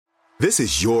This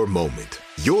is your moment,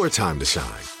 your time to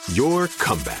shine, your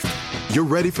comeback. You're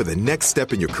ready for the next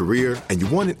step in your career, and you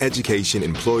want an education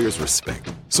employers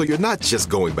respect. So you're not just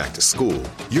going back to school,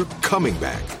 you're coming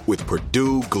back with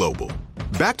Purdue Global.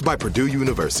 Backed by Purdue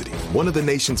University, one of the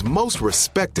nation's most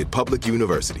respected public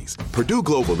universities, Purdue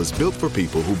Global is built for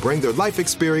people who bring their life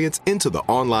experience into the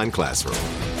online classroom.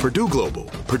 Purdue Global,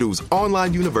 Purdue's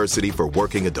online university for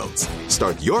working adults.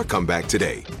 Start your comeback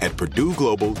today at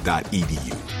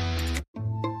purdueglobal.edu.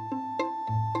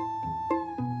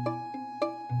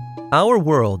 Our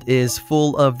world is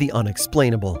full of the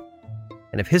unexplainable.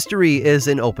 And if history is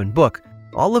an open book,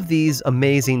 all of these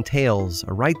amazing tales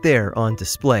are right there on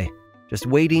display, just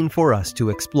waiting for us to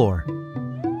explore.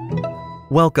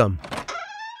 Welcome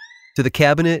to the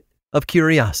Cabinet of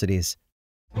Curiosities.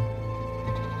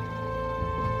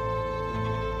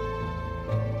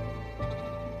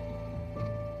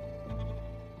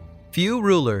 Few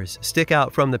rulers stick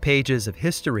out from the pages of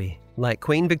history like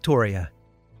Queen Victoria.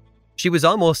 She was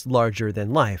almost larger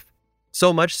than life,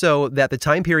 so much so that the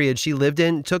time period she lived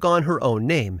in took on her own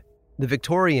name, the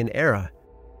Victorian era.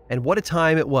 And what a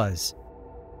time it was.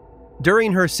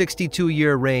 During her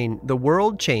 62-year reign, the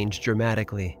world changed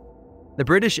dramatically. The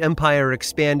British Empire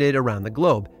expanded around the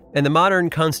globe, and the modern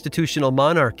constitutional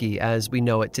monarchy as we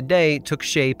know it today took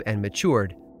shape and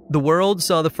matured. The world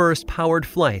saw the first powered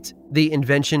flight, the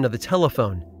invention of the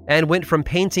telephone, and went from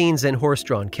paintings and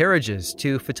horse-drawn carriages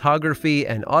to photography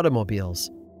and automobiles.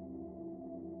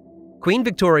 Queen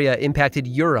Victoria impacted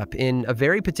Europe in a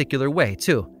very particular way,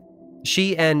 too.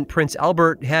 She and Prince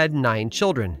Albert had 9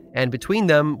 children, and between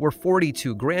them were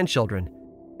 42 grandchildren,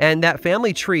 and that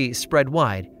family tree spread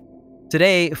wide.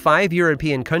 Today, 5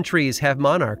 European countries have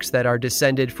monarchs that are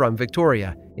descended from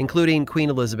Victoria, including Queen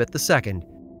Elizabeth II.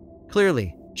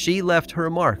 Clearly, she left her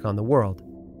mark on the world.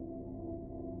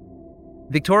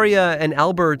 Victoria and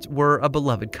Albert were a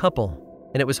beloved couple,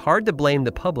 and it was hard to blame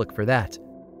the public for that.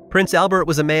 Prince Albert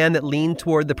was a man that leaned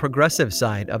toward the progressive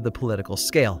side of the political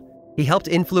scale. He helped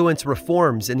influence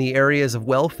reforms in the areas of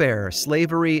welfare,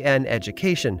 slavery, and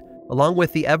education, along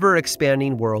with the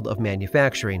ever-expanding world of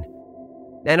manufacturing.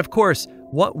 And of course,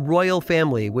 what royal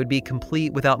family would be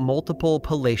complete without multiple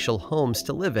palatial homes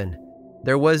to live in?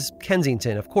 There was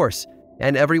Kensington, of course,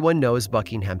 and everyone knows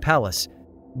Buckingham Palace.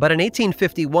 But in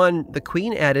 1851, the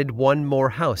Queen added one more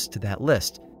house to that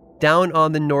list, down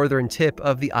on the northern tip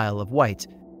of the Isle of Wight.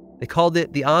 They called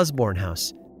it the Osborne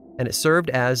House, and it served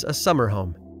as a summer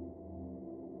home.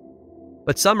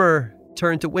 But summer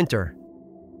turned to winter.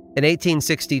 In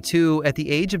 1862, at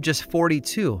the age of just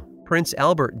 42, Prince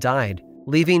Albert died,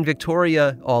 leaving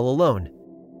Victoria all alone.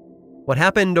 What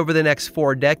happened over the next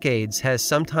 4 decades has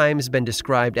sometimes been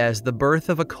described as the birth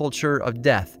of a culture of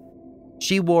death.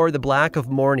 She wore the black of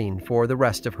mourning for the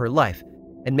rest of her life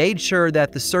and made sure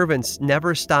that the servants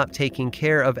never stopped taking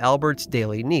care of Albert's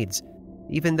daily needs,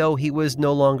 even though he was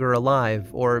no longer alive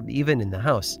or even in the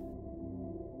house.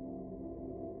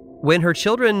 When her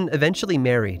children eventually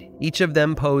married, each of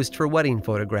them posed for wedding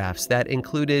photographs that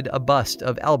included a bust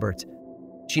of Albert.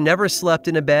 She never slept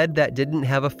in a bed that didn't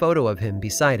have a photo of him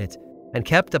beside it, and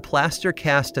kept a plaster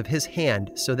cast of his hand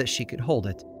so that she could hold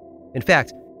it. In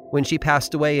fact, when she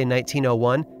passed away in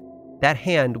 1901, that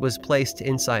hand was placed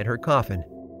inside her coffin.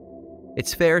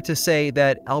 It's fair to say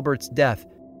that Albert's death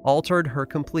altered her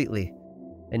completely,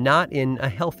 and not in a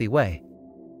healthy way.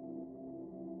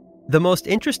 The most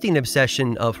interesting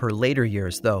obsession of her later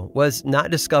years, though, was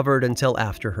not discovered until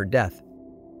after her death.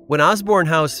 When Osborne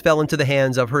House fell into the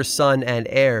hands of her son and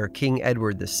heir, King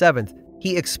Edward VII,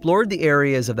 he explored the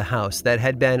areas of the house that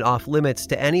had been off limits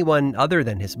to anyone other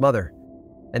than his mother.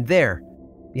 And there,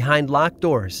 behind locked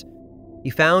doors, he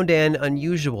found an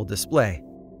unusual display.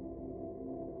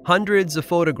 Hundreds of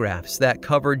photographs that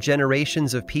covered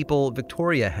generations of people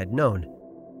Victoria had known.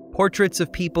 Portraits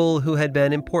of people who had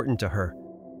been important to her,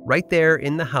 right there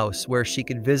in the house where she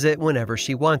could visit whenever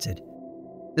she wanted.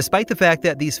 Despite the fact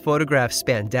that these photographs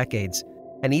spanned decades,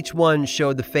 and each one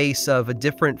showed the face of a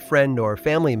different friend or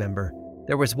family member,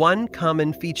 there was one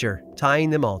common feature tying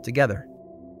them all together.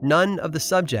 None of the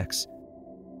subjects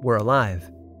were alive.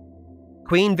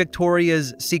 Queen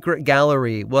Victoria's secret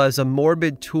gallery was a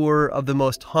morbid tour of the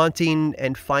most haunting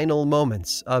and final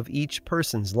moments of each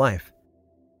person's life.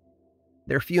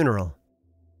 Their funeral.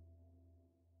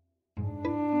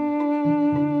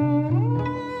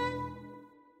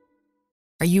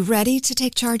 Are you ready to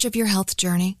take charge of your health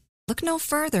journey? Look no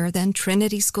further than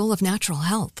Trinity School of Natural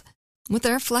Health. With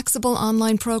their flexible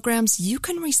online programs, you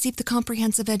can receive the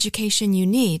comprehensive education you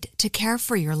need to care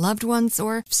for your loved ones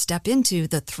or step into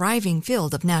the thriving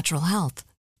field of natural health.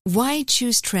 Why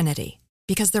choose Trinity?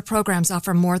 Because their programs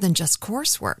offer more than just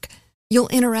coursework. You'll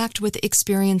interact with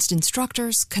experienced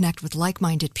instructors, connect with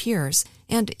like-minded peers,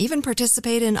 and even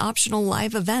participate in optional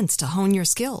live events to hone your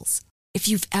skills. If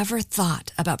you've ever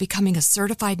thought about becoming a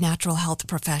certified natural health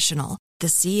professional, the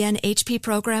CNHP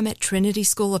program at Trinity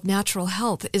School of Natural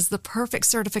Health is the perfect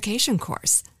certification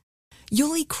course.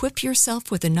 You'll equip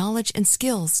yourself with the knowledge and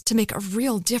skills to make a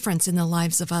real difference in the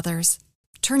lives of others.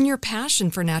 Turn your passion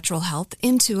for natural health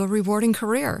into a rewarding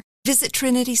career. Visit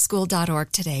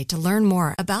trinityschool.org today to learn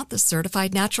more about the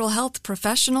Certified Natural Health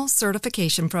Professional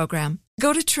Certification Program.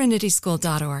 Go to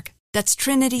trinityschool.org. That's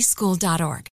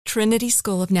trinityschool.org. Trinity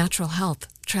School of Natural Health.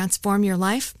 Transform your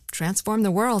life, transform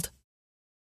the world.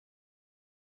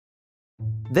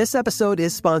 This episode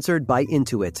is sponsored by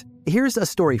Intuit. Here's a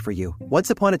story for you. Once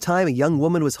upon a time, a young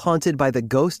woman was haunted by the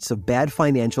ghosts of bad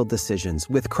financial decisions,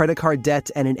 with credit card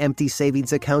debt and an empty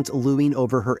savings account looming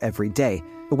over her every day.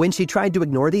 But when she tried to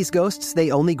ignore these ghosts, they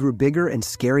only grew bigger and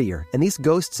scarier, and these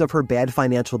ghosts of her bad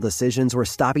financial decisions were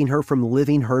stopping her from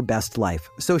living her best life.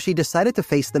 So she decided to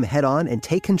face them head on and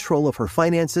take control of her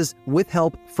finances with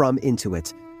help from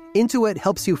Intuit. Intuit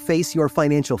helps you face your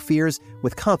financial fears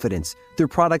with confidence through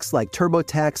products like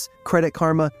TurboTax, Credit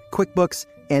Karma, QuickBooks,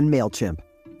 and MailChimp.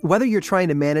 Whether you're trying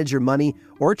to manage your money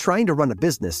or trying to run a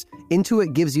business,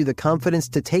 Intuit gives you the confidence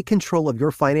to take control of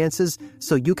your finances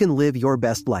so you can live your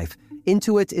best life.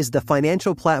 Intuit is the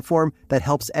financial platform that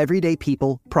helps everyday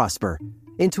people prosper.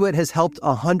 Intuit has helped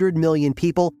 100 million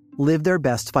people live their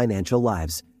best financial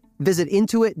lives. Visit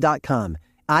Intuit.com,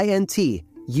 Intuit.com,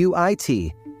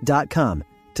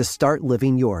 to start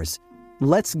living yours.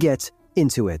 Let's get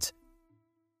into it.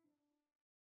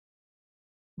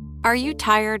 Are you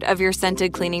tired of your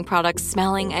scented cleaning products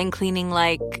smelling and cleaning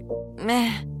like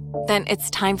meh? Then it's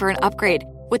time for an upgrade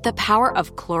with the power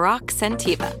of Clorox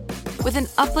Scentiva. With an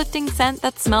uplifting scent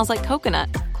that smells like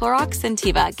coconut, Clorox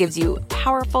Scentiva gives you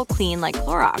powerful clean like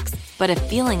Clorox, but a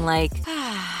feeling like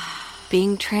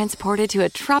being transported to a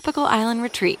tropical island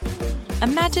retreat.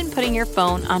 Imagine putting your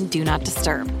phone on Do Not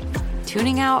Disturb,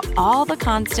 tuning out all the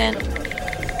constant,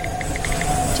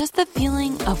 just the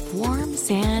feeling of warm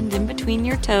sand in between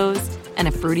your toes and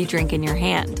a fruity drink in your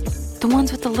hand. The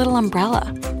ones with the little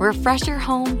umbrella. Refresh your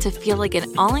home to feel like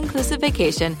an all-inclusive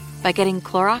vacation by getting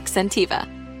Clorox Scentiva.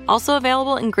 Also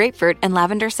available in grapefruit and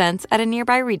lavender scents at a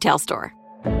nearby retail store.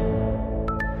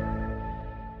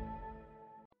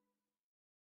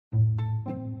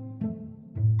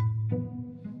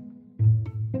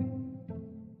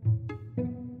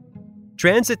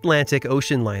 Transatlantic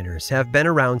ocean liners have been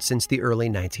around since the early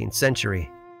 19th century.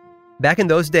 Back in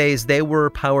those days, they were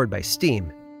powered by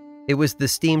steam. It was the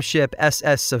steamship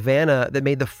SS Savannah that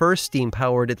made the first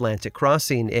steam-powered Atlantic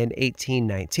crossing in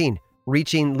 1819,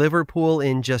 reaching Liverpool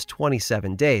in just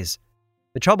 27 days.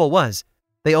 The trouble was,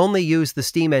 they only used the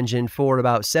steam engine for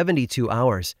about 72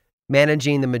 hours,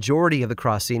 managing the majority of the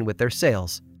crossing with their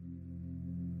sails.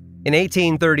 In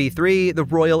 1833, the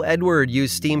Royal Edward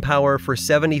used steam power for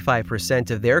 75%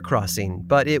 of their crossing,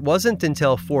 but it wasn't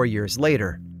until 4 years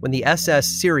later, when the SS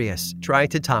Sirius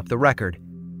tried to top the record.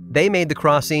 They made the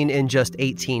crossing in just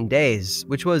 18 days,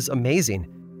 which was amazing,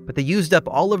 but they used up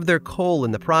all of their coal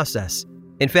in the process.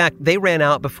 In fact, they ran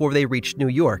out before they reached New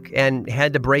York and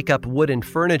had to break up wooden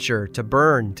furniture to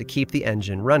burn to keep the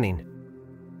engine running.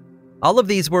 All of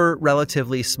these were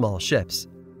relatively small ships.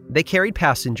 They carried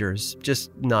passengers,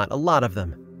 just not a lot of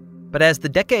them. But as the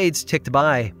decades ticked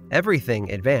by,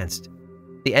 everything advanced.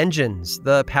 The engines,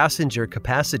 the passenger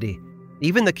capacity,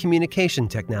 even the communication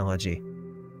technology.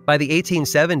 By the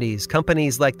 1870s,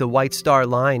 companies like the White Star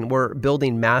Line were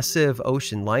building massive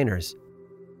ocean liners.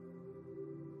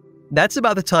 That's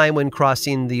about the time when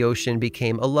crossing the ocean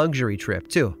became a luxury trip,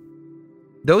 too.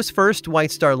 Those first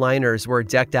White Star liners were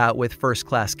decked out with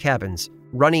first-class cabins,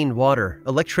 running water,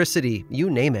 electricity, you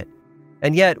name it.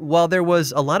 And yet, while there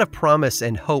was a lot of promise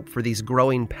and hope for these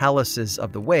growing palaces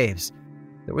of the waves,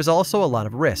 there was also a lot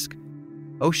of risk.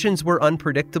 Oceans were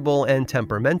unpredictable and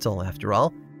temperamental, after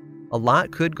all. A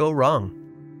lot could go wrong.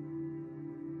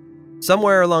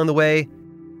 Somewhere along the way,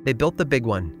 they built the big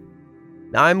one.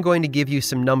 Now I'm going to give you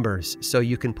some numbers so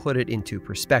you can put it into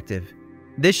perspective.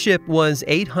 This ship was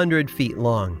 800 feet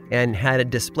long and had a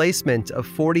displacement of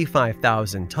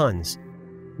 45,000 tons.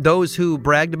 Those who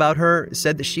bragged about her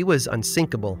said that she was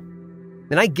unsinkable.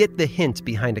 And I get the hint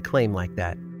behind a claim like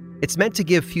that. It's meant to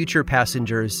give future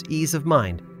passengers ease of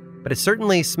mind, but it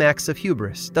certainly smacks of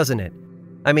hubris, doesn't it?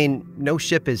 I mean, no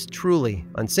ship is truly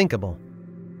unsinkable.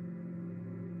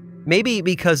 Maybe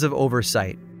because of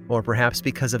oversight, or perhaps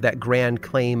because of that grand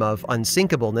claim of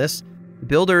unsinkableness,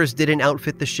 builders didn't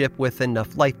outfit the ship with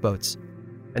enough lifeboats.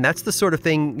 And that's the sort of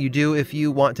thing you do if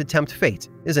you want to tempt fate,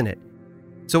 isn't it?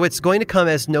 So it's going to come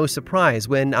as no surprise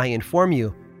when I inform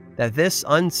you that this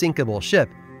unsinkable ship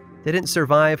didn't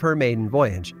survive her maiden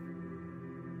voyage.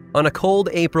 On a cold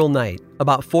April night,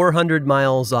 about 400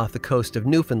 miles off the coast of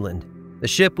Newfoundland, the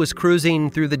ship was cruising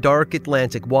through the dark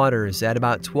Atlantic waters at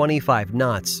about 25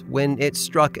 knots when it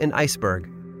struck an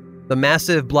iceberg. The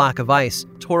massive block of ice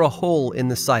tore a hole in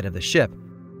the side of the ship,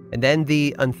 and then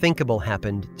the unthinkable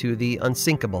happened to the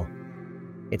unsinkable.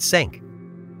 It sank.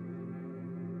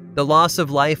 The loss of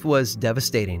life was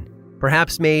devastating,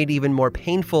 perhaps made even more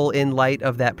painful in light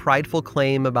of that prideful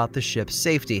claim about the ship's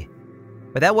safety.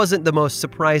 But that wasn't the most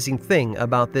surprising thing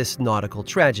about this nautical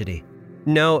tragedy.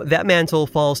 No, that mantle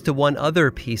falls to one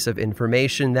other piece of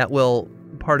information that will,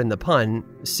 pardon the pun,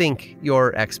 sink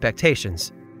your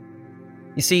expectations.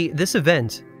 You see, this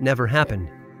event never happened.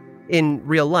 In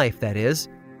real life, that is.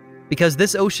 Because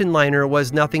this ocean liner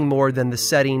was nothing more than the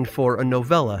setting for a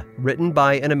novella written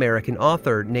by an American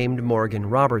author named Morgan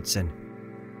Robertson.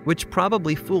 Which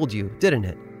probably fooled you, didn't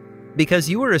it? Because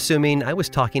you were assuming I was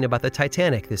talking about the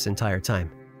Titanic this entire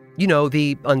time. You know,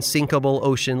 the unsinkable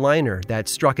ocean liner that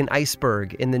struck an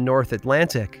iceberg in the North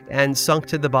Atlantic and sunk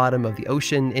to the bottom of the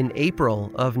ocean in April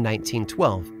of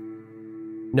 1912.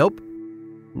 Nope.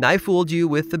 I fooled you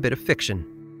with a bit of fiction.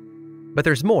 But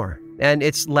there's more. And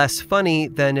it's less funny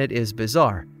than it is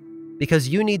bizarre, because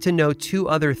you need to know two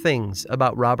other things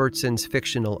about Robertson's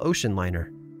fictional ocean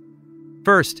liner.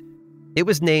 First, it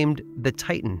was named the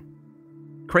Titan.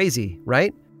 Crazy,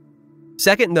 right?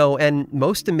 Second, though, and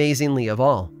most amazingly of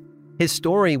all, his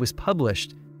story was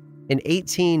published in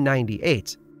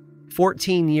 1898,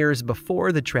 14 years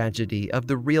before the tragedy of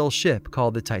the real ship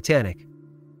called the Titanic.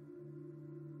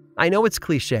 I know it's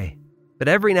cliche, but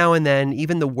every now and then,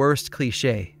 even the worst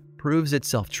cliche proves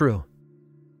itself true.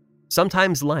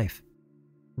 Sometimes life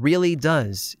really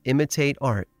does imitate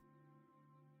art.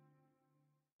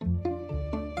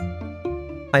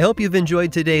 I hope you've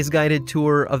enjoyed today's guided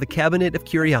tour of the Cabinet of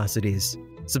Curiosities.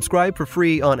 Subscribe for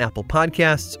free on Apple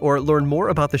Podcasts or learn more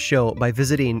about the show by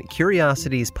visiting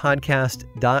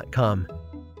curiositiespodcast.com.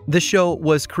 This show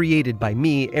was created by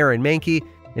me, Aaron Mahnke,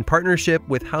 in partnership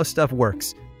with How Stuff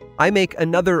Works. I make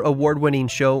another award-winning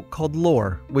show called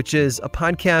Lore, which is a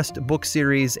podcast, book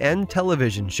series, and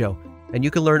television show, and you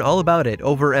can learn all about it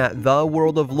over at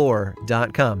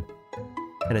theworldoflore.com.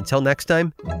 And until next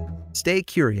time, stay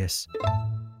curious.